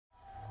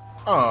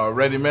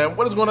Alrighty, man.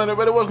 What is going on,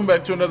 everybody? Welcome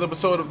back to another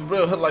episode of the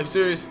Real Hood Life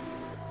series.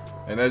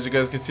 And as you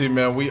guys can see,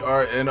 man, we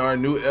are in our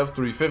new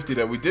F350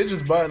 that we did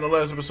just buy in the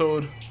last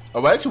episode.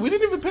 Oh, actually, we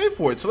didn't even pay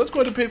for it. So let's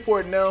go ahead and pay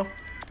for it now.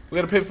 We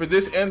gotta pay for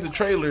this and the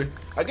trailer.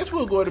 I guess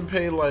we'll go ahead and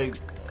pay like,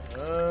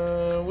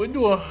 we'll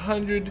do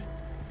 100.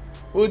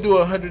 We'll do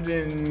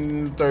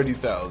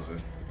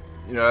 130,000.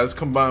 You know, that's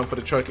combined for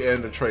the truck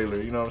and the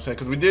trailer. You know what I'm saying?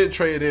 Because we did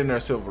trade in our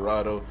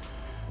Silverado.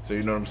 So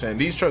you know what I'm saying?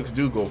 These trucks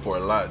do go for a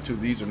lot too.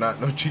 These are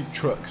not no cheap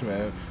trucks,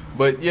 man.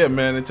 But yeah,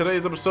 man, in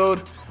today's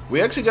episode,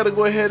 we actually got to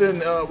go ahead and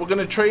we're going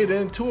to trade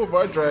in two of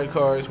our drag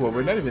cars. Well,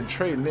 we're not even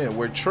trading in.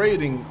 We're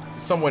trading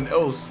someone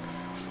else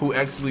who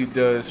actually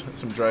does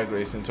some drag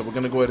racing. So we're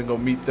going to go ahead and go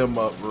meet them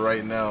up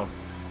right now.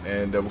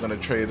 And we're going to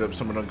trade up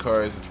some of them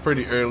cars. It's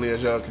pretty early,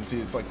 as y'all can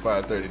see. It's like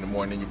 5:30 in the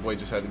morning. Your boy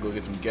just had to go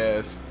get some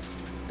gas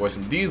or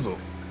some diesel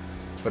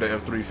for the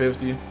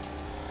F350.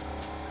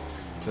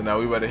 So now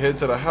we better head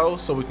to the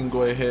house so we can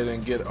go ahead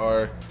and get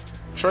our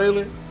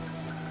trailer.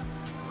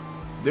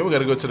 Then we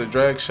gotta go to the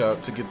drag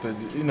shop to get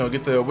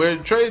the, we're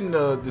trading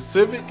the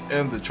Civic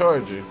and the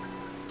Charger.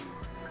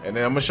 And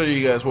then I'm gonna show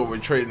you guys what we're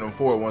trading them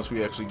for once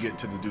we actually get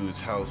to the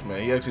dude's house,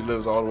 man. He actually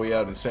lives all the way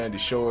out in Sandy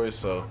Shores,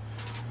 so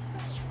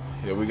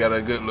yeah, we got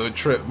a good little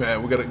trip,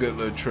 man. We got a good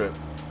little trip.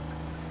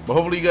 But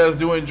hopefully you guys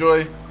do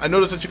enjoy. I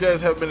noticed that you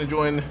guys have been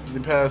enjoying the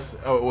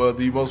past,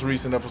 the most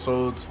recent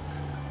episodes.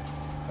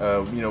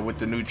 With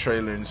the new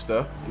trailer and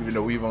stuff, even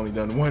though we've only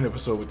done one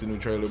episode with the new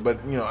trailer, but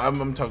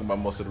I'm talking about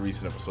most of the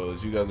recent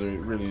episodes. You guys are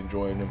really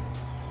enjoying them,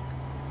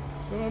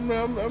 so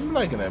I'm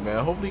liking that,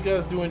 man. Hopefully you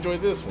guys do enjoy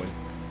this one.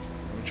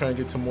 I'm trying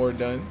to get some more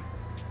done.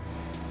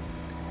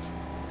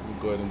 We'll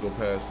go ahead and go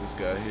past this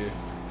guy here.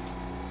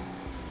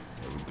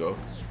 There we go.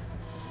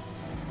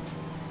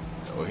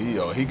 Oh,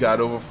 he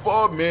got over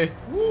for me.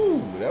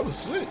 Woo, that was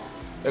slick.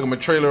 Look at my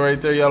trailer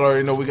right there. Y'all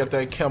already know we got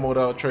that camoed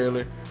out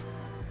trailer.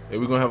 Yeah,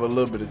 we're gonna have a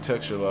little bit of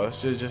texture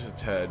loss, just a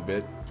tad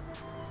bit.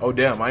 Oh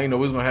damn, I didn't know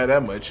we was gonna have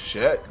that much.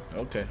 Shit.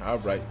 Okay,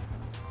 alright.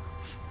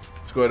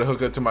 Let's go ahead and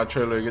hook up to my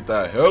trailer and get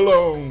that.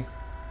 Hello.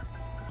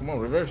 Come on,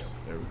 reverse.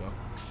 There we go.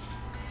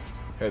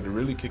 Had to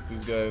really kick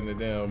this guy in the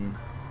damn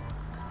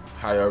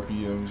high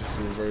RPM just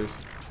to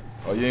reverse.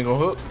 Oh, you ain't gonna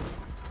hook?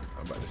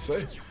 I'm about to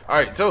say.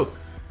 Alright, so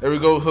there we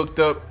go, hooked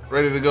up,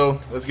 ready to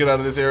go. Let's get out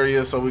of this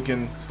area so we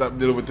can stop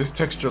dealing with this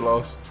texture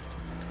loss.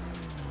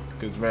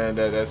 Cause man,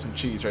 that's some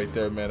cheese right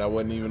there, man. I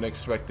wasn't even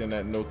expecting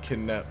that, no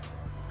kidnap.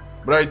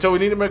 But alright, so we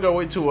need to make our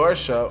way to our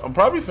shop. I'm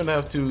probably finna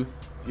have to,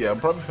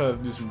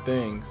 do some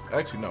things.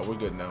 Actually, no, we're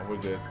good now. We're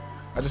good.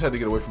 I just had to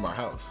get away from our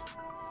house.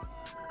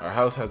 Our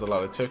house has a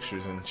lot of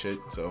textures and shit,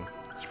 so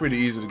it's pretty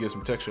easy to get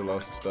some texture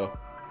loss and stuff.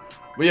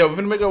 But yeah, we're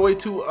finna make our way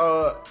to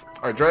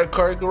our drag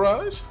car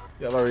garage.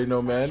 Y'all already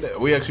know, man.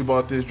 We actually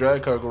bought this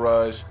drag car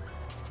garage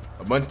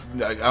a bunch.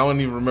 I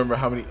don't even remember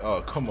how many.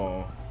 Oh, come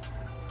on.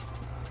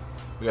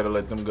 We gotta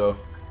let them go.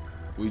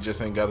 We just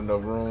ain't got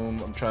enough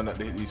room. I'm trying not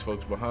to hit these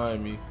folks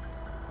behind me.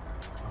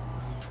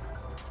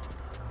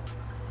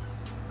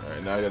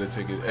 Alright, now I gotta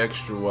take it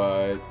extra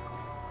wide.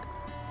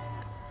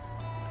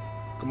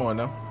 Come on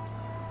now.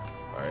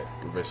 Alright,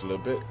 reverse a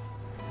little bit.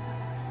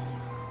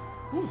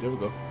 Ooh, there we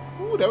go.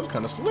 Ooh, that was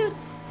kind of slick.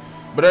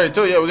 But alright,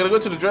 so yeah, we're gonna go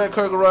to the drag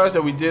car garage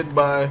that we did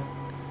buy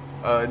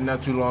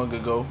not too long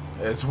ago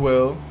as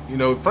well. You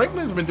know,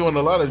 Franklin's been doing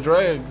a lot of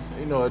drags.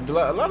 You know, a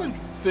lot of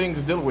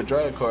things dealing with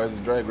drag cars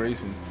and drag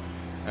racing.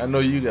 I know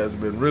you guys have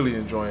been really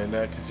enjoying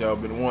that because y'all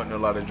been wanting a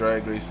lot of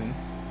drag racing.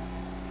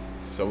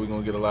 So we're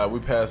gonna get a lot. We're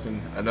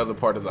passing another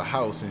part of the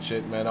house and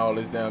shit, man. All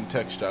this damn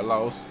texture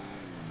loss.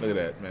 Look at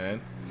that,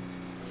 man.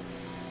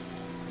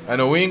 I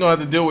know we ain't gonna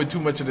have to deal with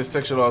too much of this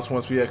texture loss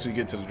once we actually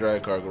get to the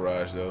drag car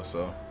garage though.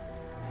 So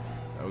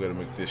now we gotta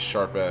make this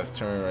sharp ass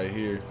turn right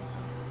here.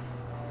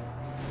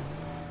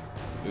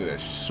 Look at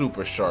that,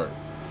 super sharp.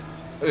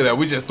 Look at that,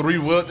 we just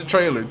three-wheeled the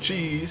trailer.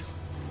 Cheese.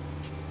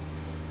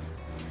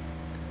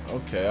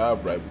 Okay,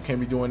 alright, we can't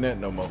be doing that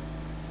no more.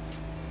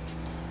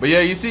 But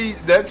yeah, you see,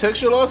 that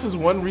texture loss is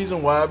one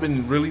reason why I've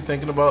been really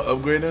thinking about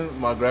upgrading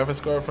my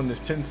graphics card from this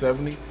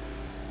 1070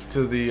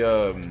 to the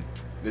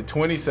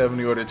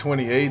 2070 or the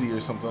 2080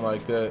 or something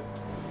like that.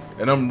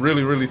 And I'm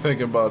really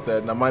thinking about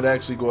that, and I might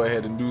actually go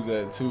ahead and do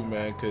that too,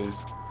 man, because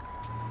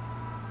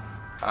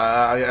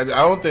I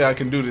don't think I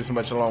can do this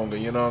much longer,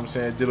 you know what I'm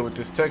saying, dealing with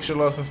this texture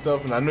loss and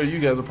stuff. And I know you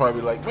guys are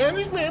probably like, man,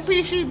 this man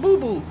PC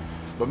boo-boo.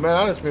 But man,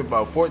 I done spent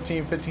about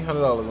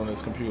 $1,500 on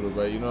this computer,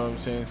 right? You know what I'm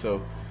saying?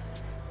 So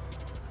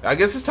I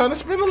guess it's time to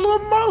spend a little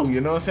more,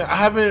 you know what I'm saying? I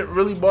haven't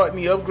really bought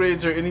any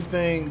upgrades or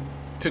anything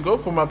to go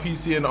for my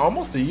PC in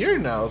almost a year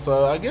now.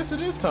 So I guess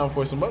it is time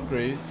for some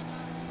upgrades.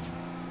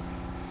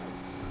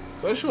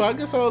 So sure, I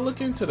guess I'll look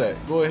into that.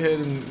 Go ahead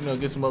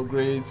and get some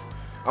upgrades.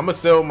 I'm gonna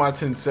sell my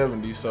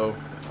 1070, so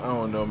I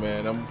don't know,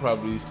 man. I'm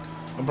probably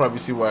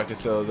see where I can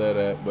sell that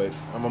at, but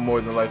I'm gonna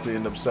more than likely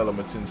end up selling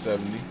my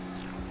 1070.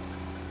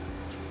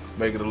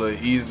 Make it a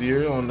little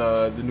easier on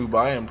the new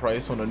buy-in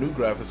price on a new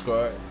graphics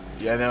card.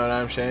 Yeah, know what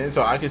I'm saying?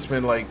 So I could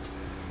spend like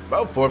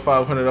about $400 or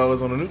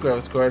 $500 on a new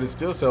graphics card and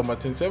still sell my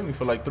 1070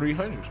 for like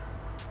 $300.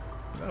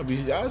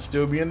 I'll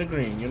still be in the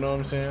green. You know what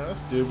I'm saying? I'll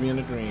still be in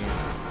the green.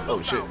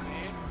 Oh shit.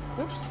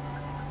 Whoops.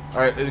 All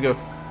right, let's go.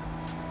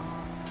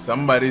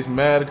 Somebody's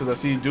mad because I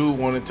see dude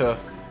wanted to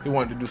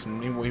do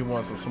some. He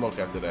wanted some smoke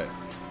after that.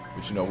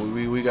 But you know,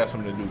 we got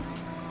something to do.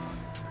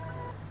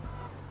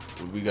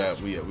 We got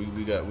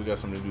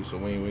something to do. So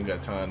we ain't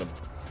got time to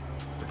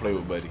play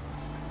with buddy.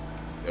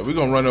 Yeah, we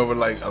gonna run over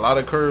like a lot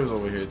of curves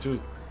over here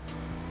too.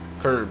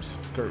 Curbs,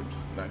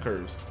 not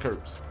curves,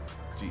 curbs.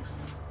 Jeez.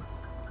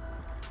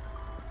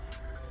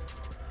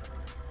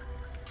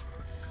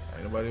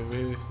 Ain't nobody over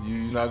here.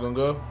 You not gonna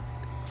go?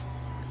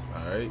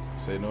 All right,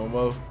 say no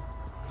more.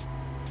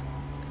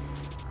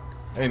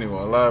 Ain't even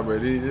gonna lie, bro.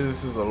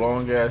 This is a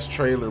long ass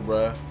trailer,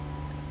 bro.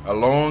 A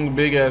long,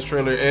 big ass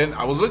trailer. And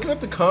I was looking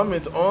at the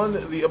comments on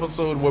the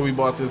episode where we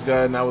bought this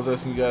guy, and I was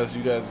asking you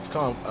guys'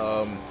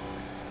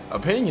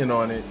 opinion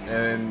on it,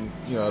 and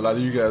you know, a lot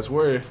of you guys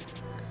were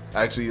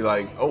actually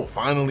like, oh,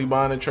 finally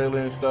buying a trailer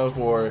and stuff,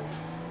 or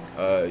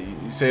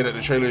you say that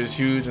the trailer is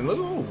huge, and look,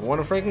 oh, one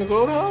of Franklin's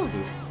old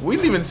houses. We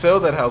didn't even sell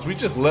that house. We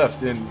just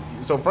left, and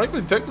so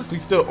Franklin technically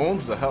still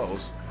owns the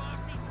house.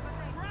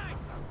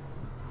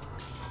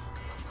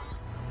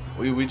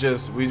 We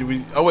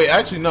oh wait,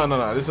 actually no,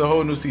 this is a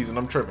whole new season.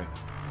 I'm tripping.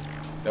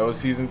 That was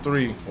season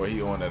 3 where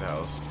he owned that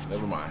house.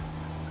 Never mind.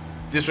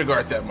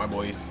 Disregard that, my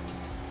boys.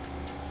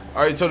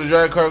 All right, so the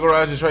drag car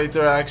garage is right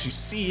there. I actually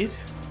see it.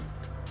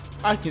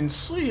 I can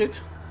see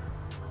it.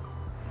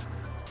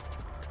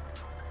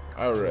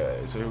 All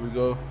right, so here we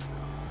go.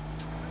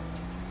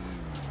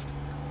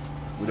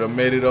 We done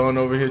made it on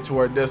over here to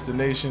our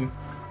destination.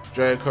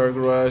 Drag car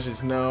garage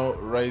is now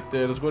right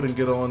there. Let's go ahead and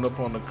get on up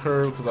on the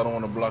curb because I don't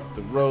want to block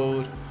the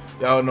road.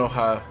 Y'all know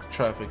how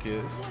traffic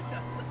is.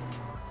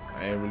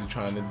 I ain't really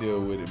trying to deal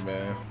with it,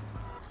 man.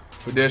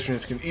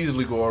 Pedestrians can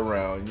easily go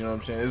around, you know what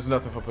I'm saying? There's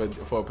nothing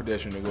for a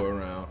pedestrian to go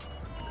around.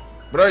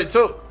 But alright,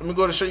 so let me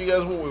go to show you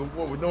guys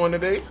what we're doing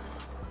today.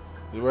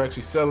 We're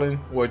actually selling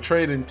or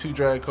trading 2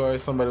 drag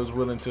cars. Somebody was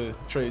willing to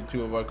trade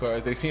 2 of our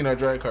cars. They seen our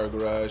drag car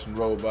garage and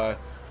rode by.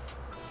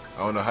 I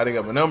don't know how they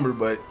got my number,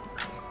 but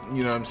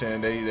you know what I'm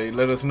saying? They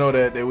let us know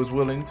that they was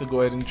willing to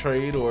go ahead and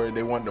trade, or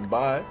they wanted to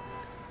buy.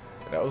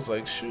 And I was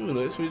like, shoot,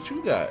 that's what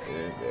you got.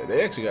 And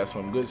they actually got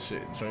some good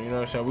shit. So you know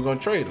what I'm saying? We're gonna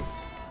trade them.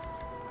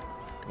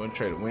 We're gonna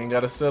trade them. We ain't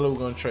gotta sell it. We're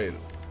gonna trade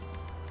them.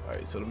 All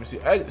right. So let me see.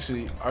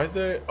 Actually, are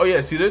there? Oh yeah.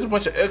 See, there's a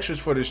bunch of extras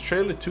for this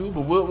trailer too,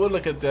 but we'll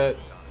look at that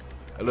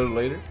a little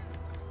later,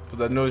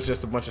 because I know it's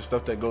just a bunch of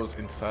stuff that goes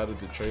inside of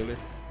the trailer.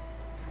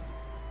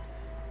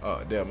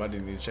 Oh damn! I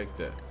didn't even check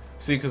that.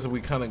 See, because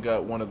we kind of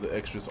got one of the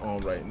extras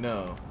on right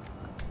now.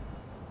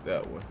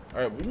 That one.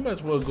 All right, we might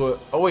as well go.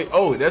 Oh wait,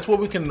 oh, that's where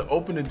we can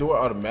open the door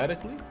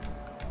automatically,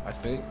 I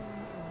think.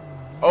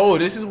 Oh,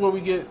 this is where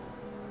we get.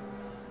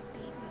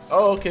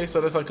 Oh, okay, so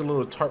that's like a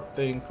little tarp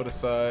thing for the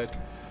side.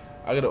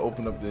 I gotta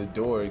open up the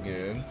door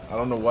again. I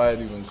don't know why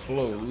it even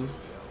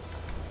closed.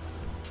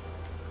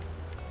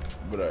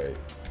 But all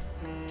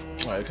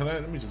right,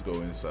 let me just go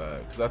inside,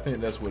 because I think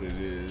that's what it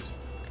is.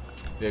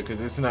 Yeah, because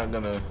it's not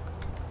gonna.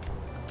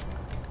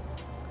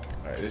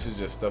 Alright, this is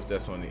just stuff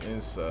that's on the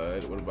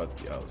inside. What about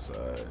the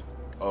outside?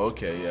 Oh,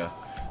 okay, yeah.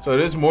 So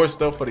there's more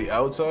stuff for the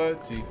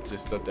outside. See,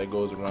 just stuff that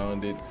goes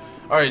around it.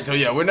 Alright, so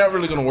yeah, we're not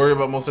really gonna worry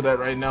about most of that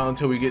right now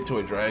until we get to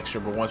a drag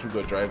strip, or once we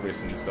go drag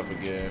racing and stuff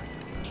again.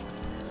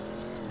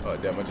 Oh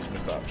damn, I just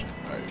missed the option.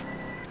 Alright.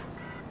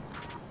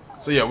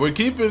 So yeah, we're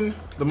keeping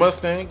the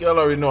Mustang. Y'all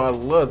already know I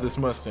love this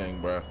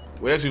Mustang, bro.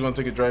 We're actually gonna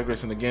take a drag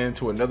racing again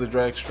to another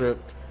drag strip,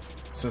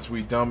 since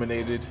we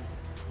dominated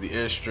the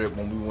airstrip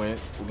when we went.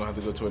 We're gonna have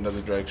to go to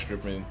another drag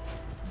strip and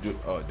do.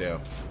 Oh damn!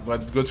 We're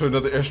gonna go to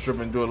another airstrip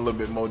and do a little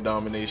bit more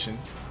domination.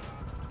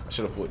 I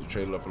should have pulled the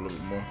trailer up a little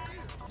bit more.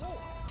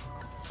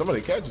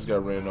 Somebody cat just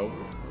got ran over.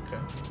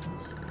 Okay,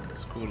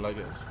 that's cool, I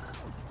guess.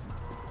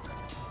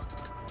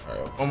 All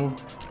right, I'm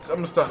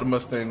gonna start the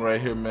Mustang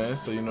right here, man.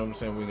 So you know what I'm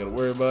saying. We ain't gotta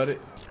worry about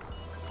it.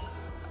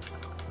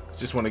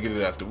 Just want to get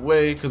it out the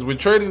way because we're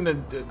trading the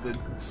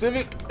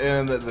Civic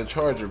and the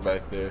Charger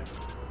back there.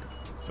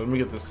 So let me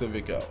get the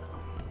Civic out.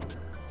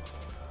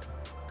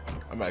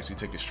 I'm actually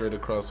taking straight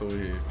across over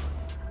here.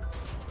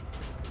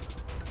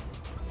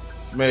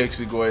 May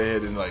actually go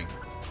ahead and like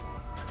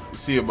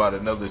see about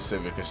another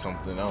Civic or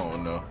something. I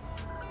don't know.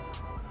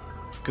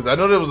 Because I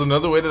know there was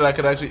another way that I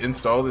could actually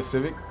install the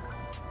Civic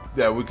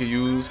that we could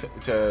use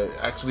to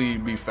actually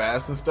be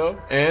fast and stuff,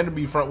 and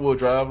be front wheel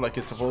drive like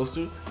it's supposed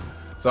to.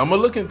 So I'm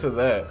gonna look into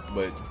that,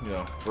 but you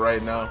know, for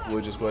right now,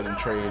 we'll just go ahead and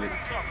trade it.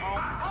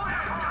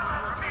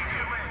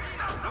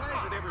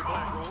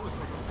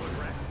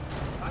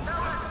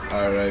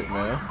 All right,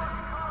 man.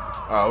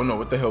 I don't know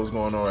what the hell's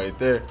going on right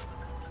there.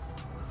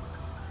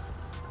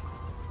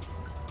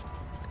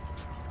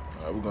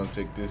 All right, we're gonna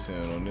take this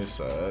in on this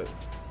side. All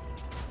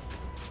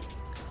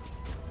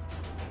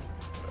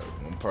right,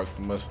 we're gonna park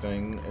the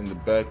Mustang in the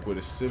back where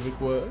the Civic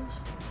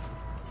was.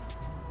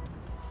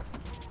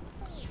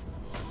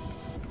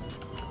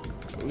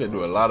 We gotta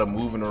do a lot of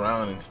moving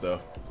around and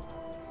stuff.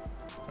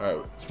 Alright,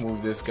 let's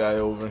move this guy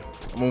over.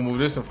 I'm gonna move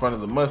this in front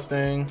of the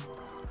Mustang.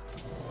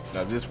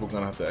 Now this we're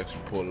gonna have to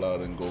actually pull out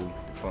and go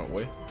the front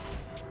way.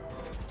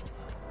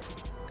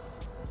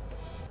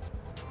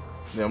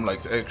 Yeah, I'm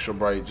like extra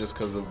bright just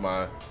because of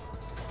my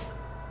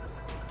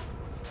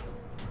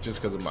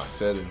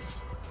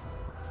settings.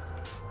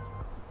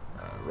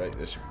 Alright,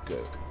 that should be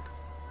good.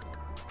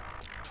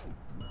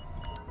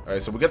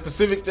 Alright, so we got the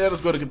Civic there.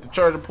 Let's go to get the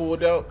Charger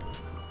pulled out.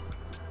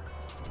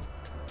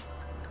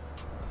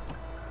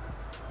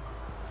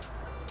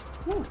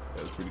 Woo,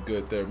 that's pretty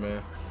good there,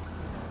 man.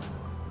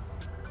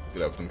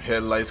 Get up them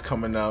headlights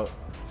coming out.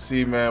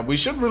 See, man, we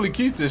should really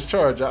keep this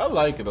Charger. I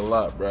like it a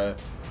lot, bruh.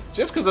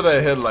 Just because of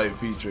that headlight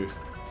feature.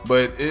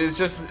 But it's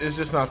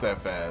just not that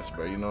fast,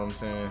 bro. You know what I'm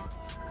saying?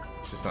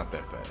 It's just not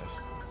that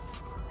fast.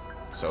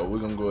 So we're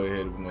gonna go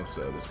ahead and we're gonna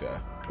sell this guy.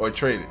 Or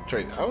trade it.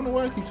 I don't know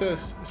why I keep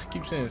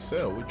saying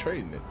sell. We're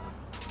trading it.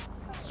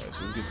 Alright,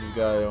 so let's get this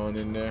guy on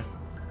in there.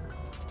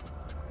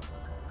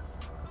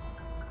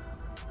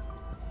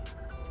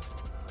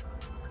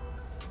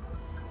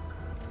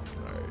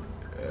 Alright,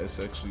 that's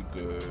actually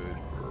good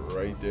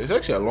right there. It's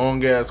actually a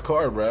long ass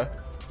car, bruh.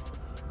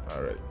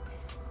 Alright.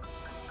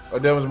 Oh,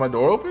 damn, was my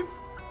door open?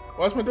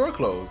 Why is my door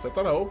closed? I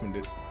thought I opened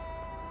it.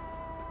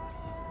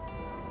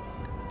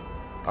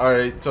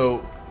 Alright, so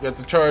we got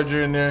the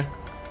Charger in there.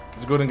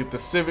 Let's go ahead and get the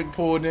Civic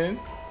pulled in.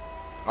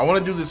 I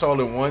want to do this all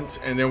at once,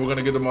 and then we're going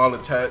to get them all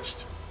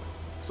attached.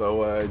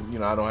 So, you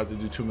know, I don't have to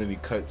do too many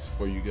cuts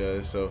for you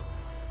guys. So,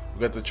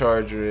 we got the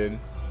Charger in.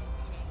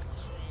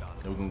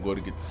 And we're going to go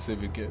to get the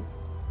Civic in.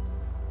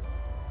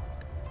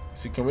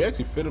 See, can we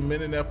actually fit them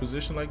in that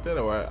position like that?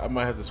 Or I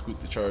might have to scoot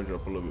the Charger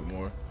up a little bit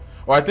more.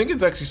 Or I think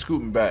it's actually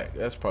scooting back.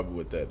 That's probably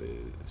what that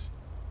is.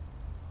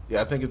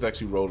 Yeah, I think it's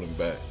actually rolling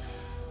back.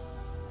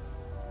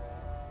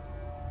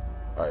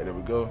 Alright, there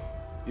we go.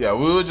 Yeah,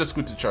 we will just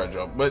scoot the Charger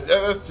up. But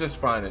that's just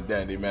fine and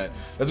dandy, man.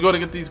 Let's go ahead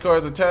and get these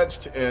cars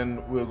attached,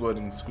 and we'll go ahead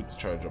and scoot the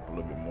Charger up a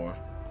little bit more.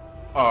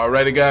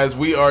 Alrighty, guys.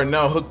 We are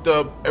now hooked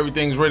up.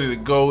 Everything's ready to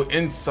go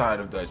inside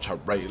of the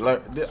Charger.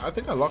 I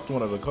think I locked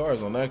one of the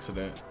cars on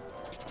accident.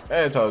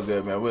 It's all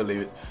good, man. We'll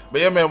leave it.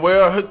 But yeah, man, we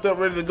are hooked up,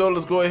 ready to go.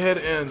 Let's go ahead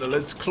and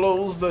let's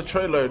close the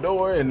trailer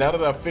door. And now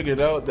that I figured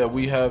out that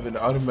we have an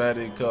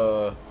automatic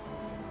door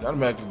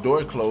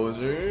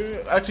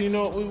closer, actually, you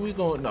know what? We're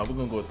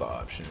gonna go with the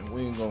option.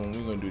 We're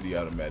gonna do the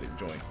automatic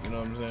joint. You know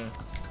what I'm saying?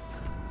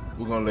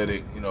 We're gonna let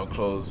it, you know,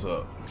 close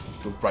up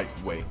the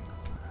right way.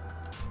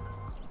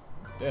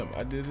 Damn,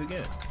 I did it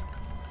again.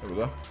 There we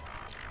go.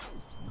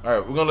 All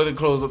right, we're gonna let it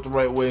close up the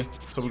right way.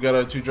 So we got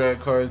our 2 drag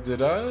cars.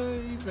 Did I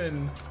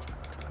even?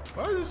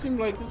 Why does it seem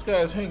like this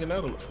guy's hanging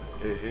out a little?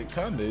 It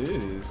kinda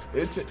is.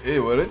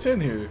 Well, it's in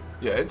here.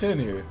 Yeah, it's in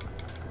here.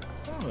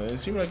 Oh, it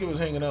seemed like it was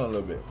hanging out a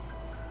little bit.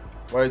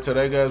 All right, so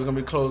that guy's gonna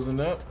be closing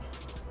up.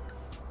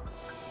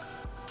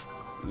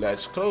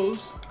 Latch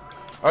close.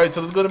 All right,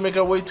 so let's go to make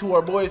our way to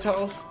our boy's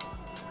house,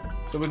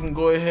 so we can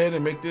go ahead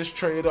and make this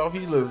trade off.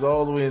 He lives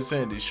all the way in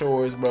Sandy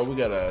Shores, bro. We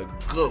got a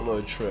good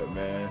little trip,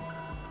 man.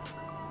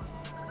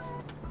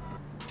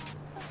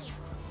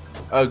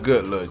 A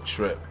good little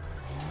trip.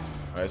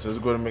 Alright, so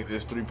let's go and make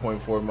this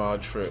 3.4 mile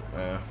trip,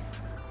 man.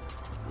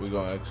 We're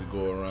gonna actually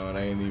go around.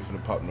 I ain't even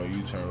finna pop no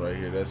U-turn right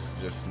here. That's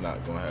just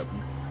not gonna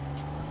happen.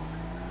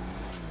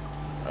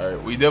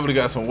 Alright, we definitely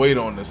got some weight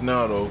on this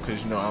now, though,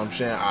 because, you know what I'm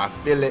saying, I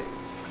feel it.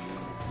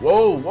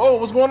 Whoa,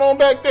 what's going on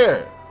back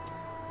there?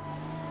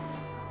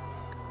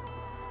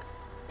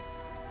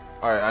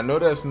 Alright, I know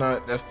that's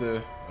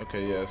the,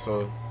 okay, yeah,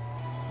 so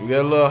we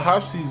got a little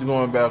hopsies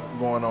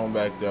going on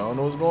back there. I don't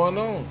know what's going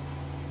on.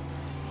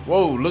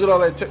 Whoa, look at all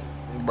that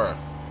bruh.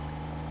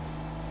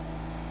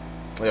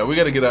 Yeah, we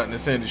gotta get out in the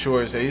Sandy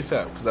Shores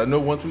ASAP, because I know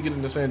once we get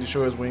in the Sandy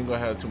Shores, we ain't gonna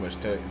have too much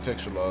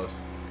texture loss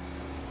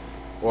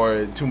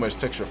or too much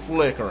texture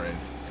flickering,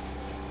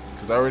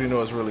 because I already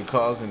know it's really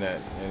causing that,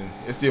 and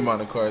it's the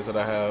amount of cars that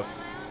I have.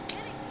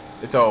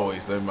 It's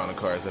always the amount of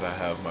cars that I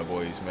have, my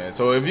boys, man.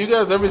 So if you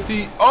guys ever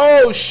see,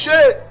 oh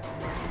shit!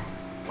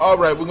 All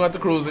right, we're gonna have to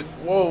cruise it.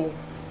 Whoa!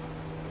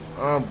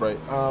 All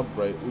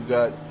right. We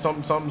got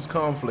something's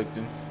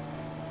conflicting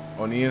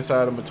on the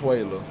inside of my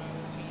trailer.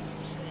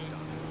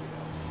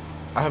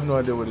 I have no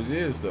idea what it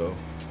is, though.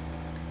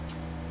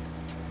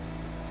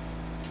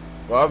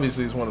 Well,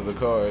 obviously it's one of the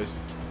cars,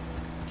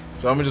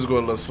 so I'm gonna just go a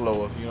little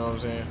slower. You know what I'm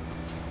saying?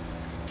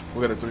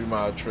 We got a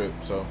 3-mile trip,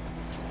 so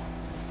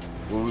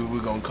we're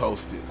gonna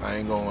coast it. I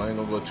ain't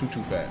gonna go too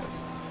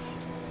fast.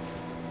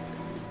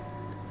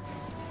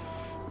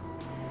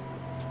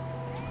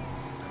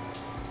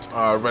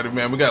 Alrighty,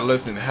 man. We got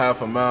less than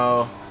half a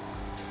mile.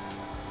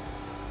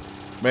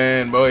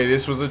 Man, boy,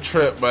 this was a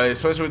trip, but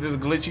especially with this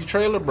glitchy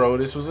trailer, bro.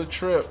 This was a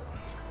trip.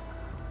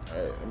 All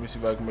right, let me see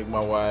if I can make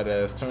my wide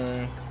ass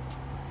turn.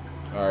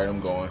 All right,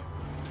 I'm going.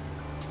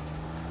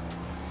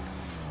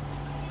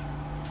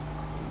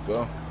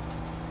 Go.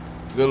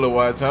 Good little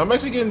wide turn. I'm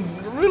actually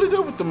getting really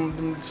good with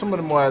some of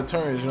them wide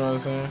turns. You know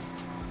what I'm saying?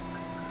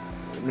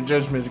 My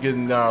judgment's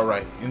getting all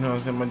right. You know what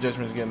I'm saying? My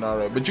judgment's getting all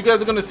right. But you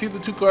guys are gonna see the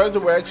 2 cars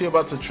that we're actually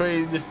about to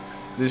trade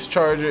this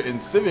Charger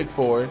and Civic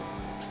for.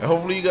 And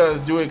hopefully you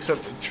guys do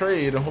accept the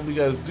trade, and hopefully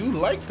you guys do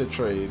like the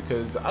trade,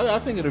 because I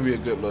think it'll be a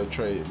good little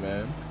trade,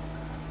 man.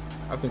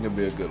 I think it'll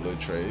be a good little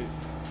trade.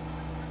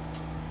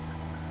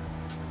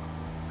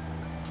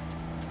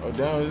 Oh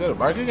damn, is that a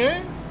biker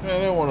gang? Man,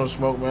 they don't want no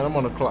smoke, man. I'm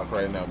on the clock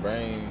right now,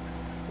 brain.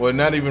 Well,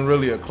 not even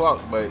really a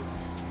clock, but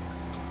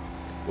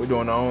we're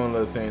doing our own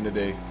little thing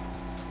today.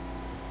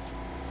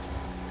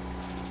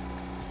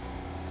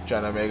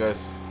 Trying to make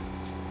us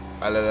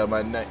a little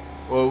bit night.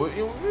 Well,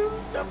 we're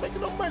not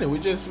making no money. We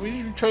just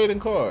trading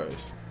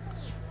cars.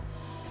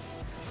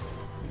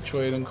 We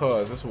trading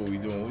cars. That's what we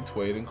doing. We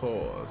trading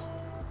cars.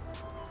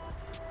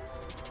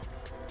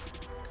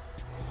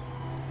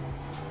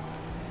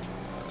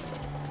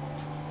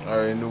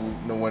 Alright,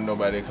 no one,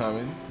 nobody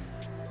coming.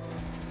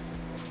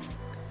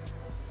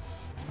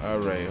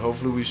 Alright,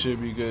 hopefully we should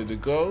be good to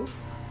go.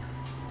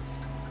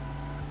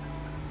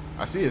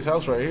 I see his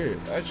house right here.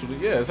 Actually,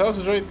 yeah, his house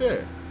is right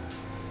there.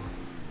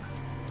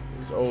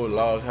 This old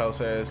log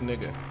house ass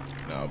nigga.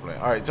 Nah, I'm playing.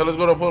 Alright, so let's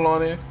go to pull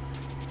on in.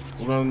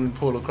 We're gonna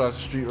pull across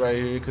the street right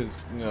here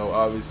because, you know,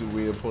 obviously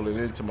we're pulling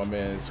into my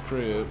man's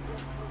crib.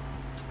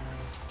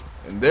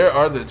 And there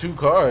are the two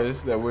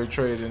cars that we're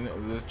trading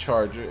this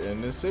Charger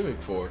and this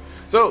Civic for.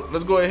 So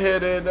let's go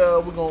ahead and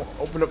we're gonna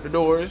open up the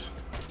doors.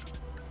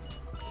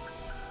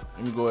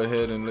 Let me go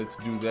ahead and let's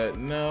do that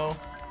now.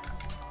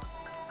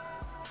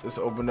 Let's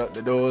open up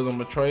the doors on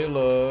my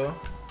trailer.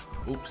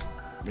 Oops,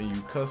 menu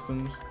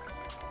customs.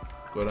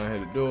 Go down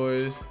here to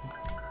doors.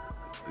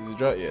 Is it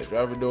drive? Yeah,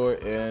 driver door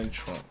and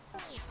trunk.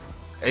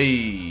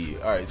 Hey,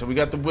 all right. So we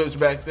got the whips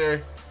back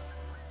there.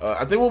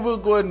 I think what we'll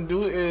go ahead and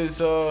do is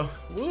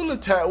we'll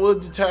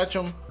detach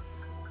them.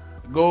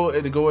 Go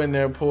in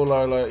there, pull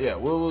our yeah.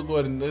 We'll go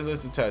ahead and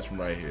let's detach them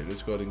right here.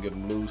 Let's go ahead and get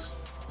them loose.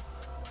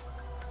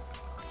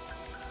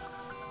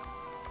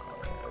 All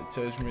right,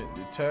 attachment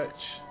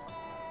detach.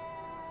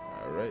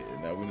 All right,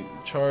 and now we need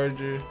the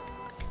Charger.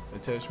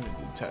 Attachment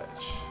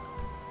detach.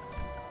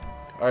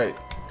 All right,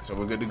 so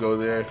we're good to go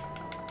there.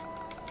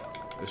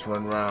 Let's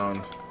run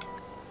around.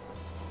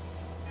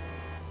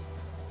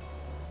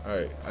 All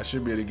right, I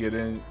should be able to get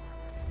in.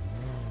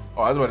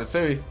 Oh, I was about to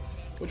say,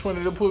 which one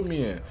did it put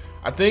me in?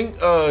 I think,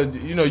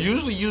 you know,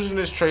 usually using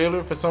this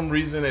trailer, for some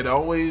reason, it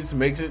always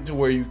makes it to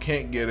where you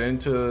can't get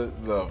into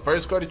the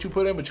first car that you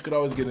put in, but you could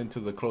always get into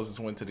the closest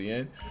one to the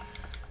end.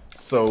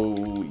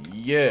 So,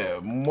 yeah,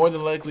 more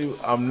than likely,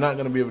 I'm not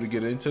going to be able to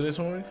get into this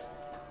one.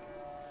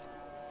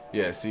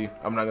 Yeah, see,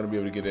 I'm not gonna be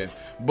able to get in,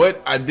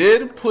 but I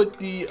did put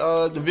the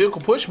vehicle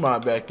push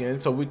mod back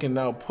in, so we can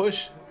now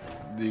push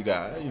the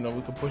guy. You know,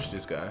 we can push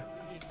this guy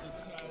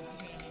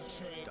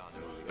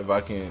if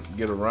I can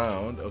get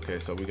around. Okay,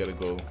 so we gotta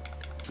go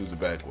through the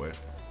back way.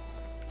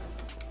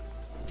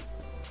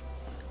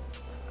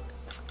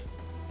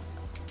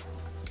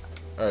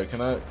 All right,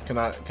 can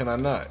I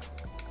not?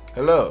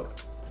 Hello.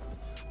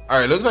 All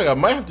right, looks like I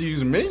might have to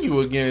use menu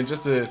again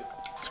just to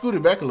scoot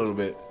it back a little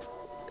bit.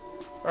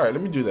 All right,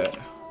 let me do that.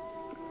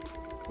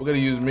 We're gonna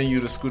use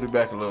menu to scoot it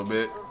back a little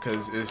bit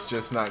because it's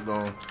just not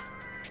going.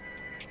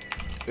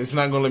 It's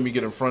not gonna let me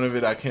get in front of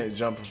it. I can't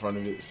jump in front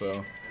of it.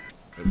 So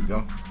there we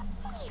go.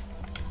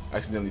 I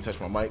accidentally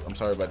touched my mic. I'm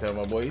sorry about that,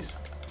 my boys.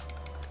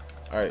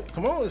 All right,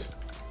 come on. All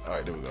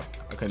right, there we go.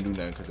 I couldn't do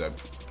nothing because that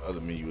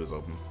other menu is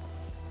open.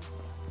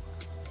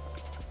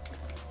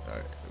 All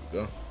right,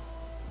 there we go.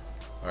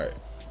 All right.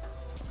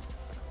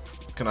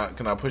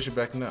 Can I push it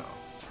back now?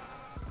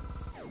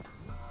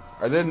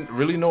 Are there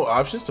really no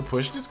options to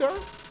push this guy?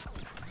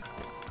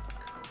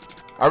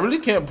 I really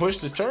can't push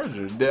the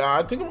Charger.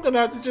 I think I'm gonna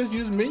have to just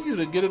use menu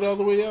to get it all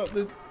the way out.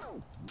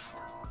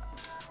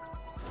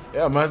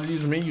 Yeah, I'm gonna have to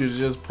use menu to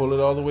just pull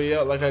it all the way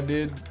out like I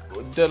did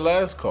with that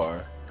last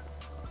car.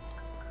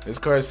 This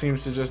car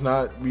seems to just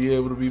not be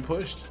able to be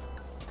pushed.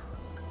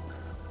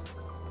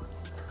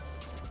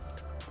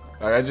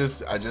 Like I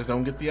just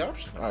don't get the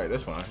option. All right,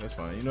 that's fine. That's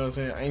fine. You know what I'm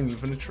saying? I ain't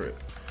even a trip.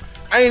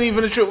 I ain't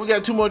even a trip. We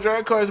got 2 more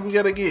drive cars we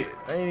gotta get.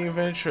 I ain't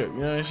even a trip.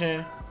 You know what I'm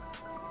saying?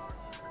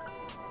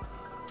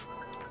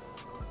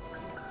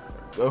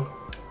 Go.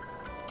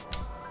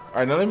 All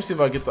right, now let me see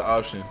if I get the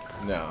option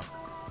now.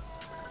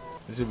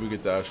 Let's see if we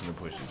get the option to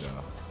push it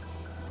down.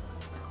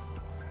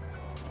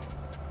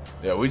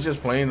 Yeah, we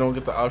just plain don't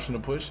get the option to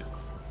push it.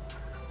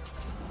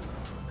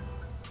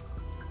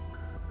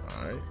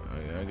 All right,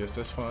 I guess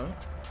that's fine.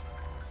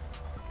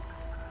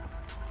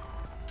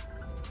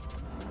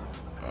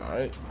 All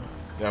right.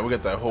 Yeah, we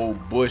got that whole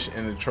bush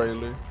in the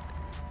trailer.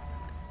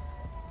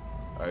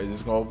 All right, is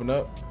this gonna open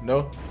up?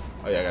 No?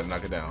 Oh yeah, I gotta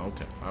knock it down.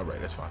 Okay, all right,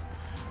 that's fine.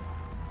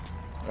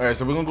 All right,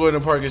 so we're gonna go ahead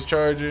and park his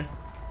Charger.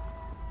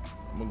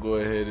 I'm gonna go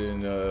ahead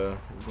and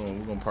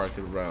we're gonna park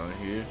it around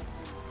here.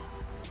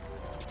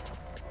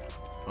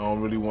 I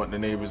don't really want the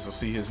neighbors to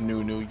see his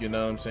new, you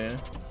know what I'm saying?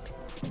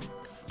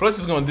 Plus,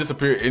 it's gonna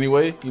disappear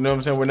anyway. You know what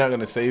I'm saying? We're not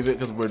gonna save it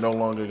because we're no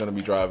longer gonna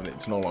be driving it.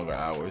 It's no longer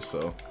ours,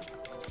 so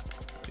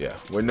yeah,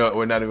 we're not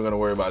even gonna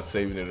worry about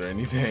saving it or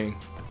anything.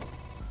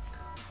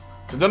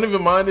 So don't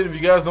even mind it if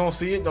you guys don't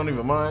see it. Don't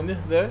even mind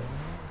that.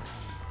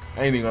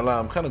 I ain't even gonna lie,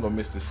 I'm kind of gonna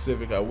miss the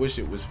Civic. I wish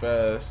it was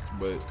fast,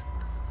 but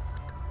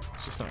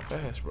it's just not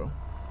fast, bro.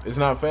 It's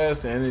not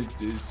fast, and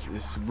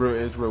it's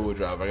rear wheel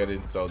drive. I gotta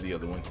install the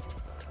other one,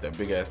 that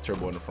big ass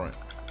turbo in the front.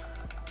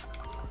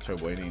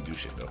 Turbo ain't even do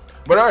shit though.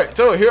 But all right,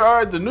 so here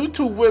are the new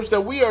 2 whips that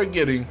we are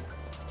getting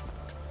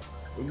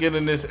We're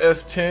getting this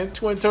S10,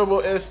 twin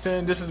turbo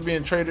S10. This is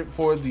being traded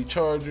for the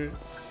Charger.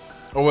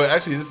 Oh, well,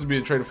 actually, this is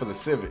being traded for the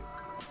Civic.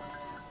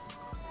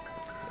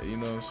 You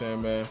know what I'm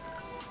saying, man?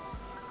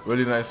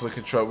 Really nice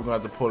looking truck. We're going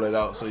to have to pull it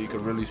out so you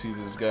can really see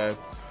this guy.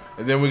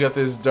 And then we got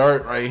this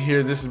Dart right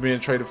here. This is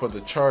being traded for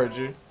the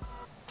Charger.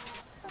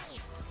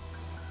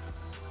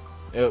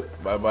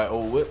 Yep, bye-bye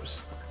old whips.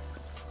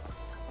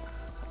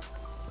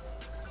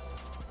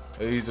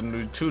 These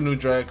are two new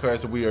drag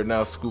cars that we are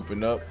now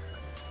scooping up.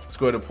 Let's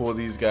go ahead and pull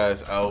these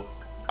guys out.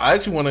 I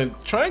actually want to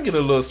try and get a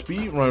little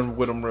speed run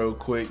with them real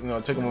quick. You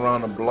know, take them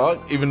around the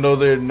block, even though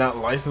they're not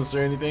licensed or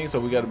anything. So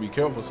we got to be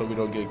careful so we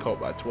don't get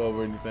caught by 12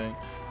 or anything.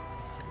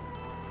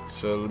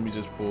 So let me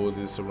just pull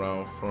this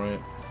around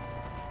front.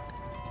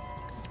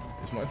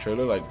 Is my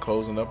trailer like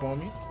closing up on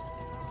me?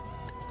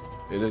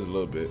 It is a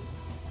little bit.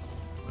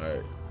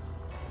 Alright.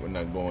 We're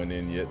not going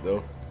in yet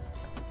though.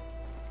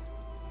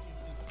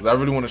 Cause I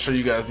really want to show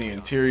you guys the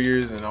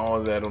interiors and all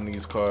of that on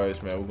these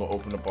cars, man. We're gonna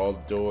open up all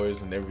the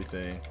doors and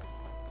everything.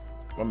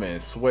 My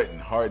man's sweating.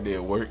 Hard day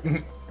at work.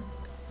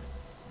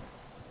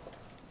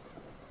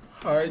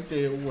 Hard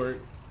day at work.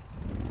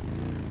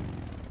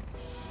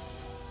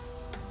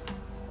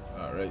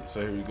 Alright,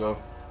 so here we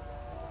go.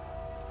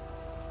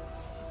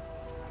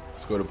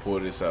 Let's go to pull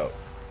this out.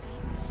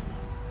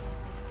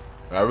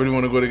 I really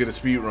want to go to get a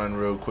speed run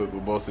real quick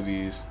with both of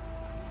these.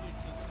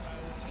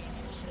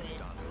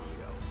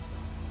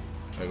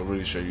 I can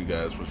really show you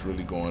guys what's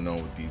really going on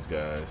with these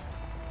guys.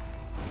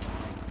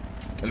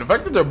 And the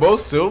fact that they're both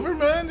silver,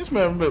 man, this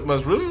man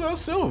must really love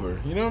silver.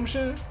 You know what I'm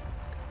saying?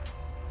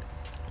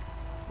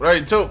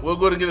 Right, so we'll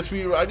go to get a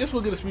speed run. I guess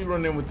we'll get a speed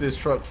run in with this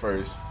truck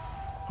first.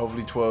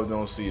 Hopefully 12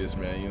 don't see us,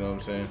 man. You know what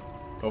I'm saying?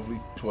 Hopefully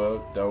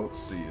 12 don't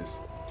see us.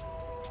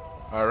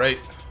 All right.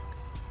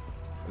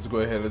 Let's go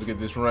ahead. Let's get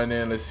this run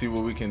in. Let's see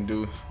what we can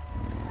do.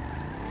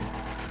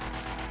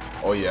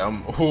 Oh, yeah.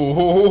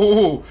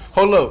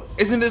 Hold up.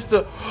 Isn't this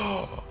the...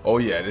 Oh,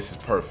 yeah. This is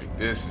perfect.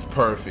 This is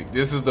perfect.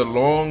 This is the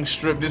long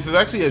strip. This is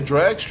actually a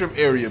drag strip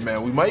area,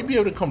 man. We might be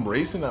able to come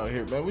racing out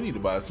here, man. We need to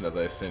buy us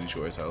another Sandy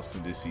Shores house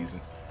this season.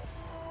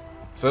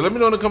 So let me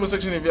know in the comment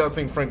section if y'all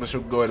think Franklin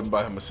should go ahead and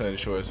buy him a Sandy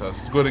Shores house.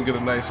 Let's go ahead and get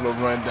a nice little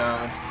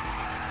rundown.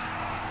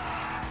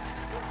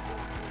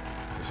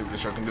 Let's see what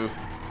this truck can do.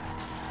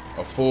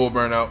 A full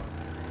burnout.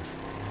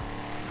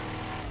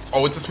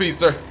 Oh, it's a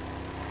speedster.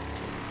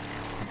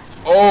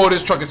 Oh,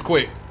 this truck is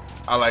quick.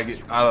 I like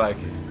it. I like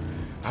it.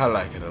 I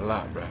like it a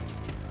lot, bro.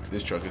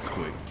 This truck is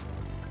quick.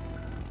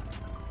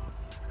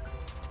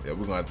 Yeah,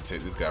 we're gonna have to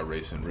take this guy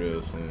racing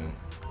real soon.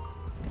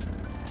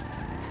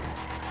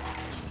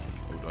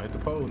 Oh, don't hit the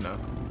pole now.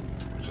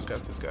 We just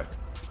got this guy.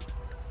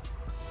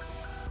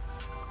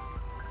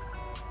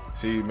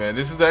 See, man,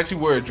 this is actually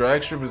where a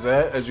drag strip is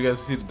at. As you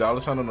guys see the dollar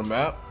sign on the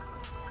map.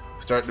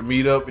 Start to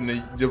meet up,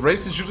 and the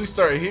races usually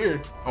start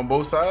here on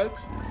both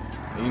sides.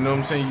 And you know what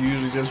I'm saying? You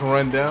usually just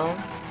run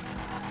down.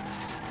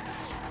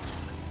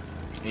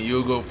 And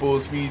you'll go full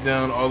speed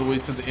down all the way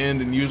to the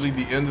end, and usually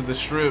the end of the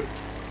strip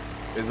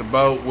is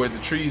about where the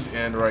trees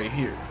end right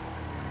here.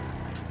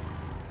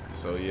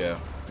 So yeah,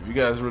 if you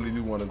guys really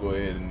do want to go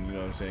ahead and, you know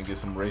what I'm saying, get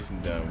some racing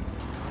done,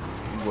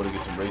 you can go to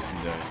get some racing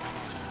done.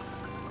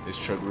 This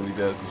truck really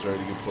does deserve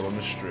to get put on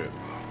the strip.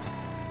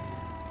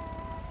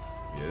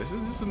 Yeah, this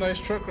is a nice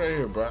truck right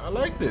here, bro. I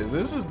like this.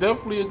 This is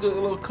definitely a good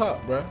little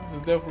cop, bro.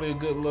 This is definitely a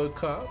good little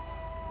cop.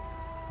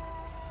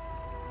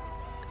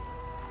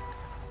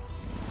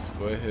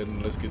 Go ahead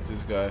and let's get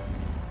this guy.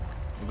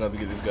 I'm gonna have to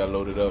get this guy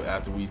loaded up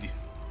after we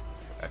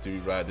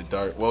ride the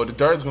Dart. Well, the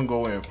Dart's gonna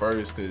go in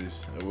first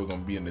because we're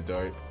gonna be in the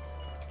Dart.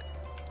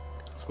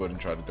 Let's go ahead and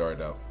try the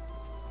Dart out.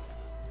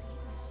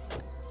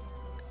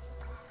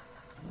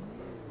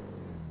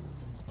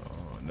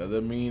 Oh, another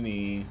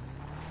Mini.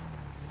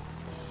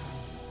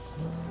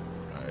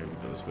 All right,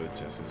 let's go ahead and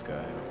test this guy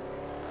out.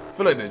 I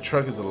feel like the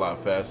truck is a lot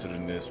faster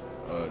than this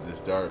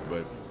Dart,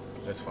 but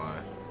that's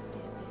fine.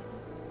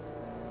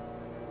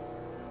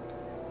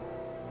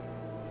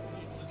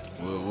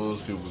 We'll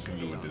see what we can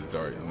do with this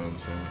Dart, you know what I'm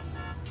saying?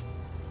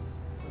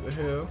 What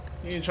the hell?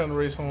 You ain't trying to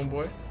race,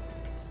 homeboy.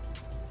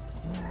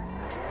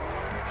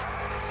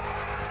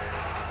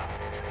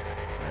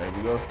 There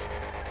we go.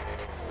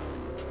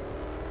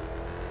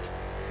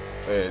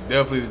 Yeah,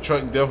 definitely, the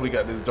truck definitely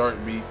got this Dart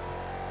beat.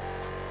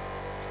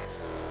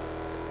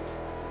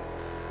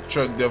 The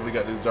truck definitely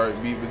got this Dart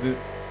beat with it.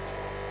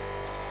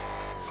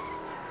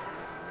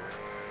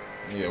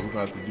 Yeah, we're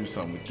gonna have to do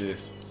something with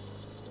this.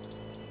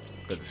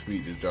 Got to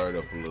speed this Dart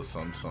up a little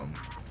something.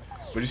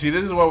 But you see,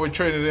 this is why we're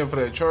trading in for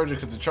that Charger,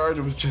 because the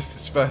Charger was just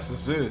as fast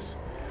as this.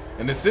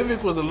 And the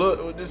Civic was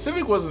the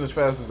Civic wasn't as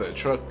fast as that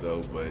truck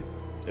though, but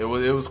it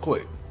was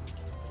quick.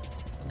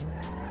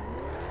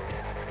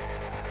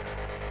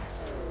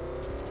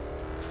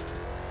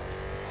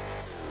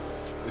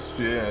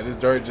 This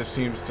Dart just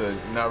seems to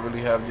not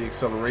really have the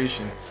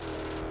acceleration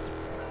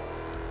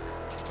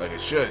like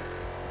it should.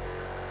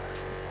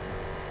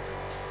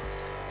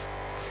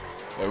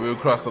 Like we'll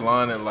cross the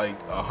line at like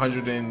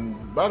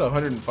about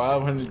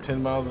 105,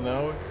 110 miles an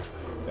hour.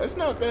 That's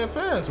not that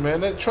fast,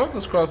 man. That truck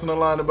was crossing the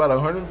line about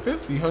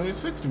 150,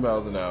 160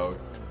 miles an hour.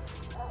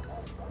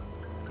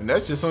 And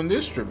that's just on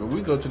this strip. If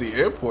we go to the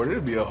airport,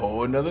 it'll be a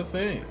whole another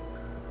thing.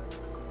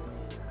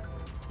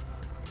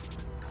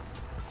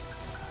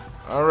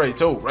 Alright,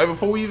 so right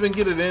before we even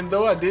get it in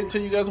though, I did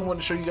tell you guys I wanted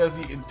to show you guys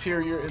the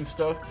interior and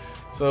stuff.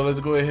 So let's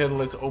go ahead and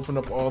let's open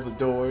up all the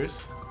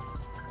doors.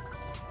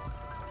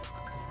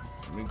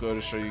 Let me go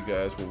to show you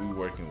guys what we're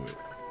working with.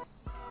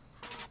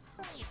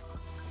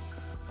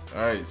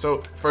 Alright,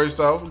 so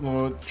first off, we're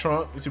going with the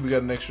trunk. You see we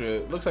got an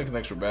extra, looks like an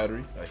extra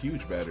battery, a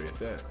huge battery at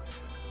that.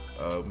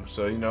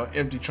 So, you know,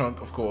 empty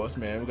trunk, of course,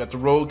 man. We got the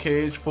roll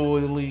cage,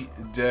 fully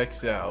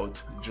decked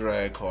out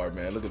drag car,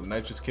 man. Look at the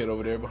nitrous kit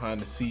over there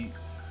behind the seat.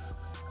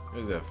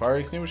 What is that, fire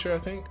extinguisher, I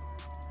think?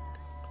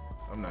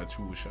 I'm not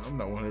too sure. I'm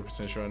not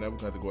 100% sure on that. We're going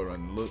to have to go around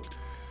and look.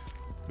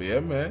 But yeah,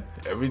 man,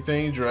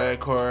 everything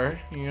drag car,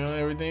 you know,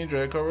 everything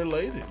drag car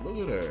related.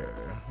 Look at her.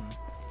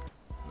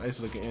 Nice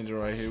looking engine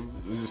right here.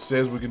 It just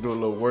says we can do a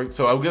little work.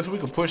 So I guess we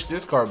can push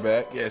this car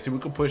back. Yeah, see, we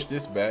can push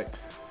this back.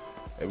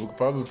 And we could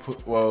probably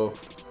put, well,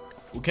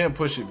 we can't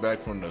push it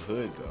back from the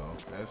hood though.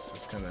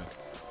 It's kind of,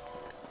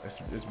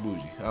 it's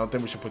bougie. I don't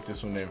think we should put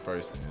this one in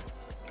first then.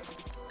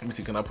 Let me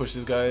see, can I push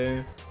this guy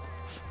in?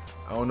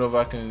 I don't know if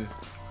I can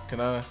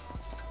I?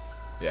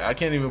 Yeah, I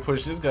can't even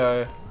push this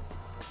guy.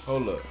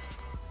 Hold up.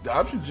 The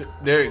option,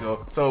 there you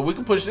go. So we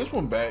can push this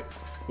one back.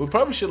 We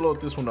probably should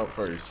load this one up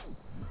first,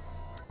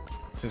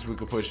 since we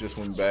could push this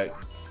one back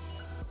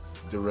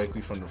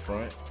directly from the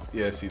front.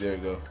 Yeah, see, there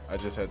you go. I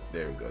just had,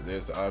 there we go.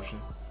 There's the option.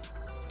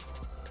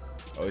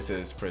 Oh, it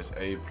says press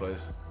A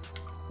plus.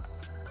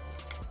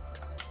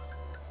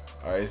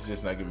 All right, it's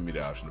just not giving me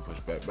the option to push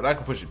back, but I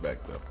can push it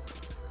back though.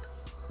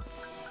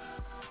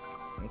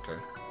 Okay.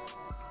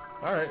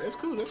 All right, that's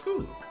cool. That's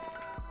cool.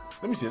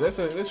 Let me see. Let's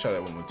try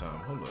that one more time.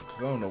 Hold up,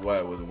 cause I don't know why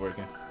it wasn't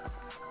working.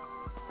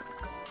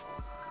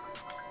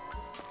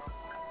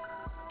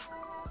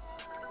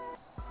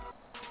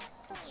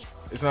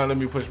 It's not letting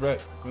me push back.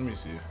 Let me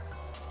see.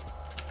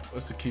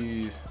 What's the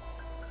keys?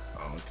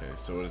 Oh, okay.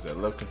 So what is that?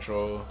 Left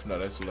control? No,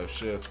 that's the left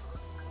shift.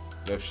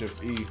 Left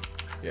shift E.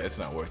 Yeah, it's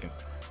not working.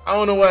 I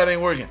don't know why it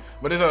ain't working,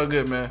 but it's all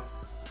good, man.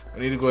 I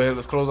need to go ahead.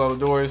 Let's close all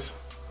the doors.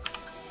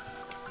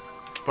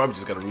 Probably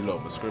just gotta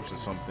reload my scripts or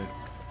something.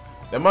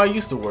 That might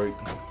used to work,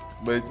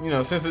 but you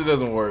know, since it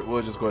doesn't work,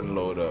 we'll just go ahead and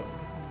load up.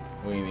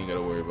 We ain't even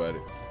gotta worry about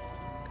it.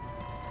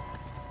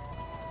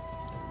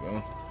 There we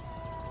go.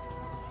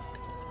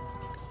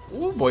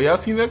 Ooh, boy, y'all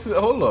seen that?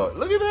 Hold up,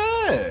 look at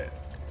that.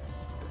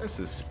 That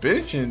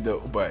suspension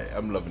though. But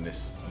I'm loving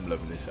this. I'm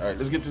loving this. All right,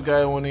 let's get this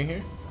guy on in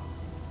here.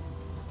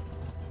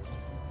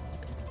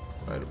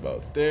 Right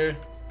about there.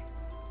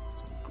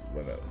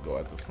 So go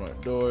out the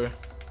front door.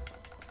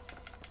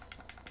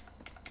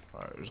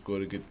 All right, let's go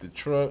to get the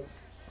truck.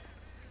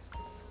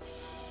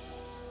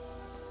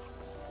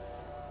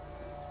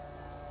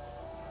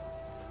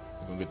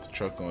 We're gonna get the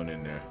truck on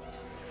in there.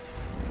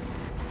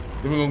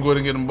 Then we're gonna go ahead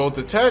and get them both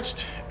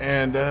attached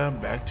and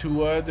back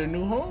to their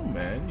new home,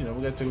 man. You know,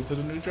 we gotta take them to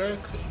the new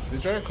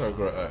drag car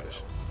garage.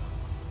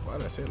 Why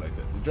did I say it like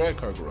that? The drag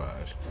car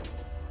garage.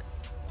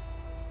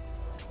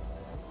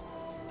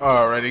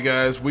 Alrighty,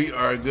 guys, we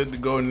are good to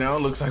go now.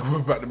 Looks like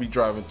we're about to be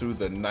driving through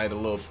the night a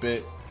little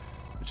bit,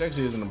 which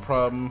actually isn't a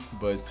problem.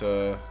 But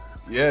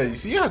yeah, you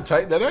see how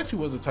tight that actually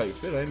was a tight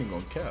fit. I ain't even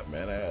gonna cap,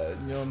 man.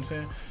 You know what I'm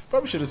saying?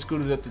 Probably should have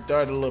scooted up the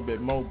dart a little bit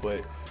more,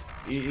 but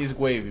it's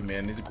gravy,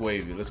 man. It's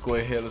gravy. Let's go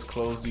ahead. Let's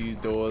close these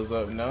doors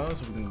up now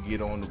so we can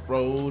get on the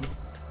road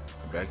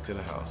and back to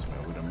the house,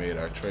 man. We done made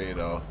our trade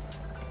off.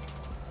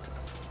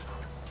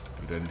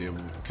 We done did.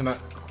 Can I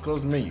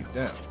close the menu?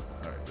 Damn.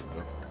 All right, there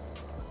we go.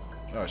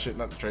 Oh shit,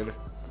 not the trailer.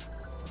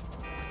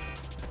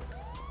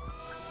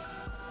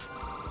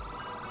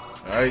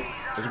 All right,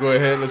 let's go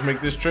ahead. Let's make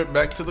this trip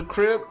back to the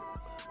crib.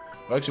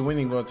 Well, actually,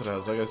 we ain't going to the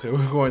house. Like I said,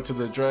 we're going to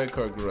the drag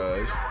car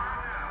garage.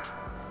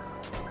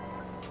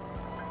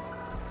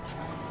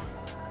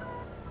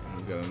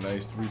 Got a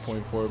nice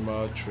 3.4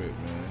 mile trip,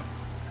 man.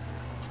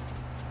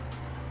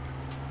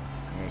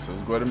 Right, so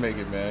let's go ahead and make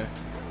it, man.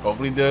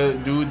 Hopefully the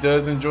dude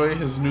does enjoy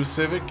his new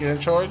Civic and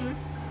Charger,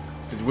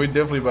 because we're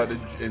definitely about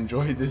to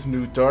enjoy this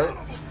new Dart.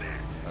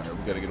 All right,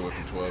 we gotta get away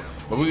from 12,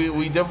 but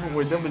we're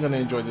definitely gonna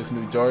enjoy this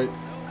new Dart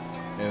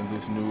and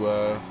this new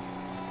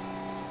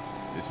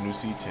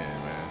C10,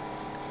 man.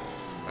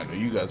 I know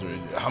you guys are.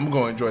 I'm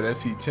gonna enjoy that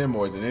C10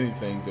 more than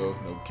anything, though.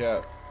 No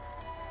cap.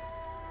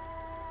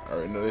 I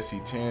already know that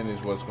C10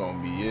 is what's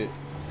gonna be it.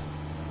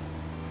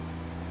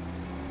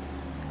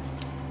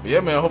 But yeah,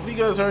 man, hopefully you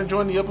guys are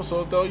enjoying the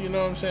episode, though. You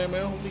know what I'm saying,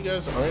 man? Hopefully you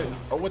guys are. Alright.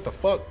 Oh, what the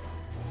fuck?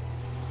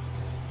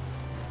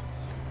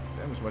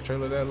 Damn, is my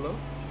trailer that low?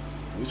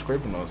 We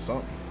scraping on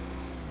something.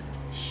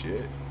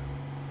 Shit.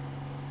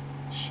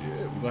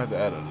 We're gonna have to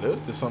add a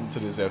lift or something to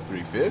this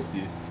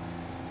F350.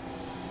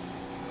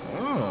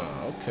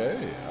 Oh,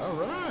 okay.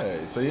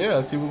 Alright. So yeah,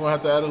 I see we're gonna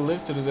have to add a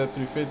lift to this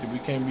F350. We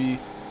can't be.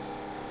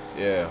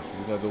 Yeah,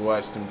 we got to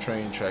watch some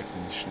train tracks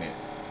and shit.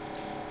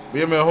 But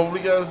yeah, man, hopefully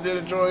you guys did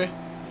enjoy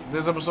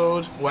this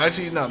episode. Well,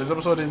 actually, no, this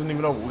episode isn't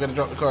even over. We gotta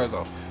drop the cars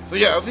off. So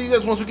yeah, I'll see you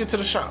guys once we get to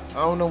the shop. I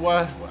don't know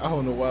why I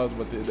was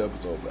about to end the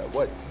episode, but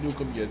what you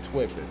could be a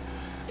twipping.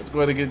 Let's go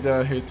ahead and get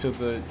down here to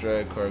the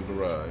drag car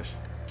garage.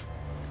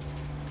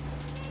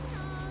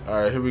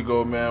 All right, here we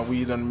go, man.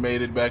 We done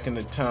made it back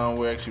into town.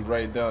 We're actually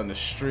right down the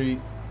street.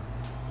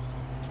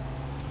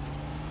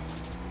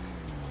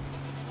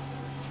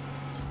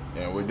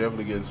 Yeah, we're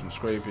definitely getting some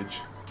scrapage.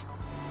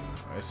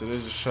 Alright, so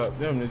there's a shop.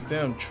 Damn, this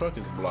damn truck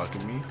is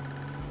blocking me.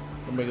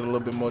 It'll make it a little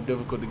bit more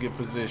difficult to get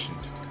positioned.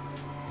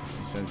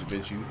 You sons of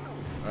bitch, you.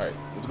 Alright,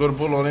 let's go to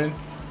pull on in.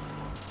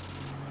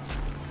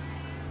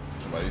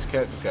 Somebody's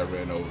cat just got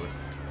ran over.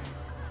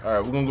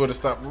 Alright, we're gonna go to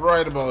stop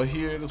right about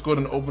here. Let's go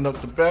ahead and open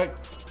up the back,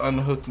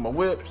 unhook my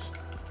whips.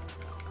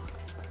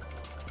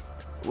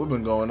 We've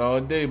been going all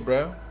day,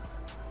 bruh.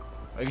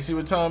 I can see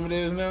what time it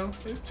is now.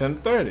 It's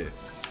 10:30.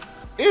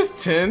 It's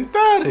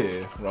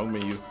 10:30. Wrong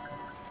menu.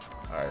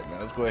 Alright, man,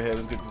 let's go ahead.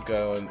 Let's get this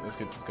guy on. Let's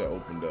get this guy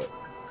opened up.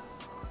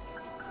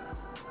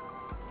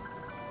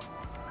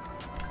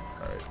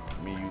 Alright,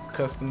 menu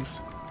customs.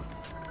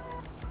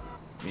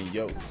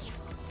 Yo.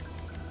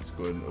 Let's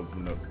go ahead and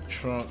open up the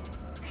trunk.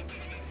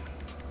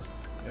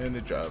 And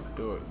the driver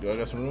door. Do I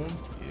got some room?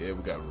 Yeah,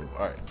 we got room.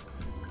 Alright.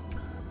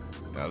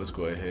 Now let's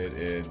go ahead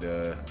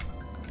and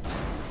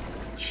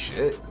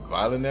shit.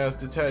 Violent ass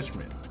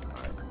detachment.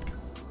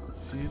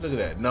 See, look at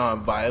that,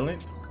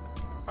 non-violent.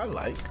 I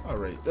like. All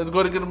right, let's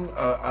go to get him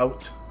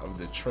out of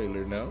the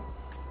trailer now.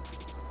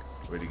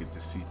 Ready to get the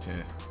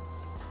C10.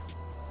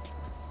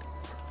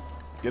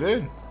 Get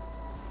in.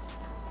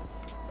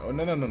 Oh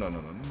no.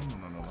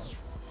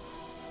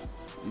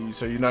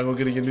 So you're not gonna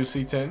get your new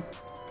C10?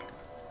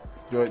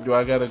 Do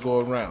I gotta go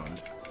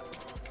around?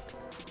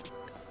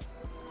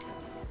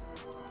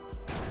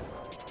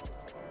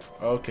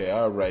 Okay,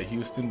 all right,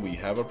 Houston, we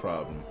have a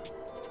problem.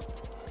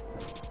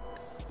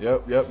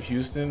 Yep,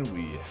 Houston,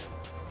 we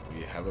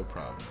have a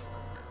problem.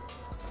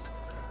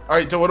 All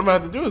right, so what I'm gonna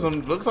have to do is,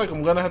 looks like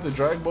I'm gonna have to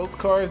drag both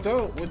cars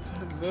out with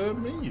the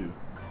menu.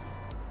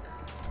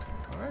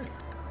 All right,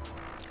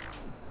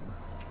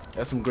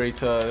 that's some great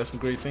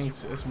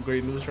things. That's some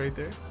great news right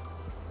there.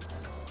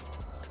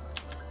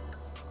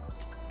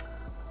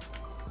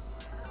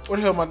 Where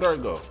the hell my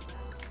dart go?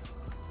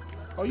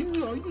 Oh, you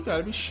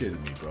gotta be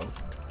shitting me, bro.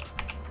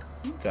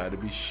 You gotta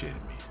be shitting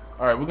me.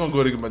 All right, we're gonna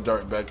go to get my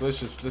dart back.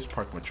 Let's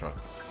park my truck.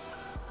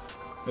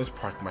 Let's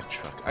park my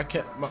truck. I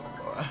can't. I'm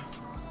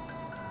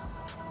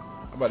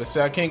about to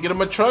say I can't get in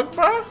my truck,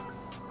 bro. Alright,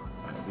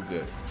 we're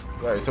good.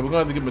 Alright, so we're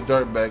gonna have to get my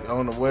dart back. I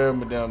don't know where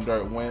my damn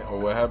dart went or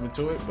what happened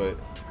to it, but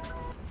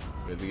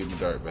we have to get my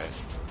dart back.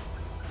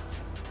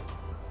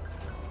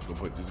 Go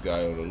put this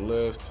guy on the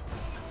lift.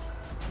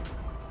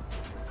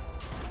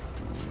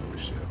 Oh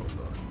shit! Hold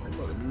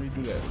on. Let me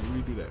redo that.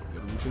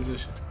 Let me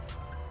reposition.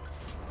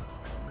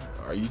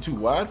 Are you too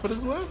wide for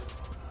this lift?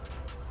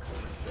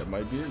 That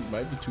might be it. You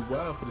might be too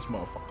wild for this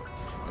motherfucker.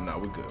 Oh, no,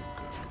 we're good.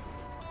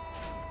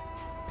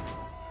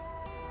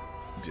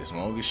 You just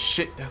long as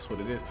shit. That's what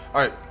it is.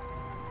 All right.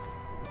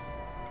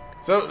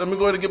 So let me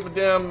go ahead and get my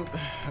damn.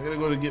 I gotta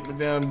go to get my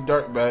damn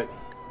dart back.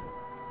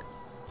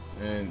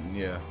 And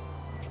yeah.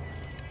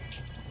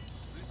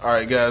 All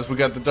right, guys, we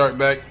got the dart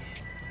back.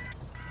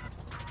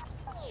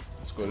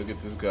 Let's go to get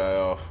this guy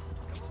off.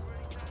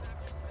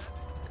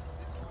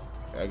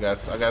 I got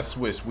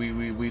switched.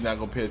 We not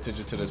gonna pay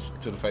attention to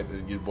the fact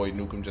that your boy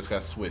Nukem just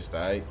got switched,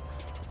 alright?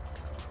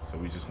 So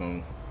we just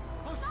gonna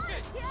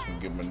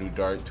give him a new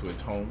dart to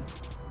its home.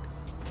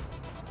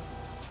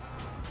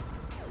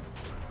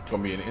 It's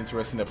gonna be an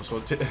interesting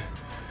episode to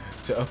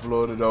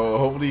upload it all.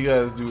 Hopefully you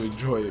guys do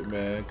enjoy it,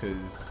 man,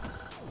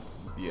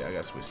 cause yeah, I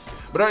got switched.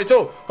 But alright,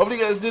 so hopefully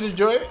you guys did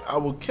enjoy it. I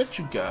will catch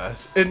you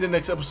guys in the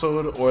next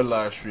episode or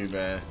live stream,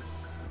 man.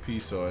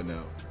 Peace on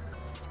out.